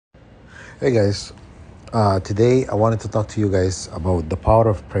Hey guys, today I wanted to talk to you guys about the power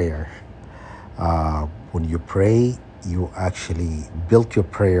of prayer. When you pray, you actually build your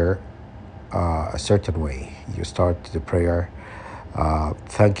prayer a certain way. You start the prayer,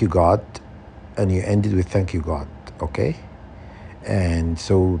 thank you God, and you end it with thank you God, okay? And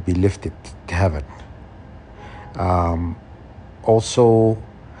so be lifted to heaven. Also,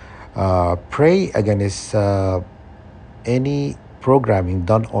 pray against any programming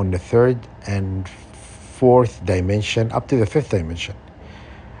done on the third and fourth dimension up to the fifth dimension.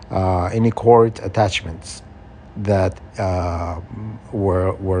 Any cord attachments that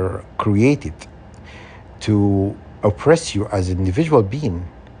were created to oppress you as an individual being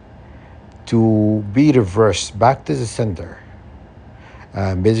to be reversed back to the sender.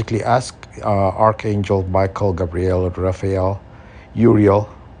 Basically, ask Archangel Michael, Gabriel, Raphael, Uriel,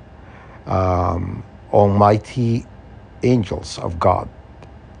 almighty angels of God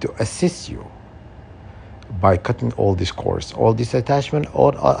to assist you by cutting all these cords, all these attachment,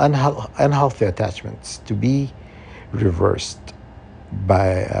 all unhealthy attachments to be reversed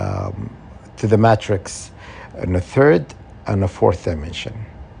by to the matrix in a third and a fourth dimension.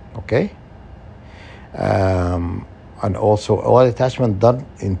 Okay. And also all attachment done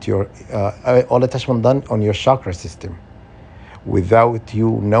into your all attachment done on your chakra system without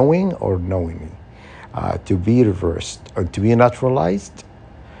you knowing or knowingly to be reversed or to be neutralized.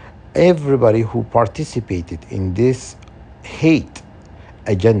 Everybody who participated in this hate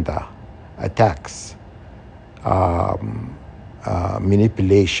agenda, attacks,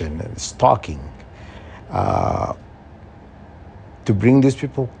 manipulation, stalking, to bring these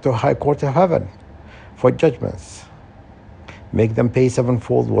people to high court of heaven for judgments. Make them pay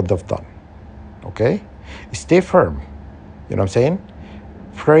sevenfold what they've done. Okay? Stay firm. You know what I'm saying?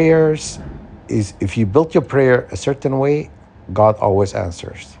 Prayers is, if you build your prayer a certain way, God always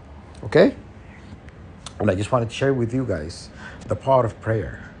answers. Okay? And I just wanted to share with you guys the power of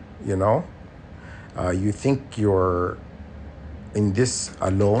prayer. You know, you think you're in this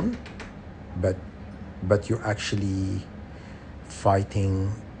alone, but you're actually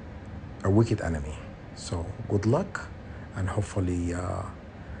fighting a wicked enemy. So good luck, and hopefully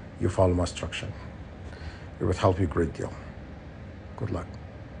you follow my instruction. It would help you a great deal. Good luck.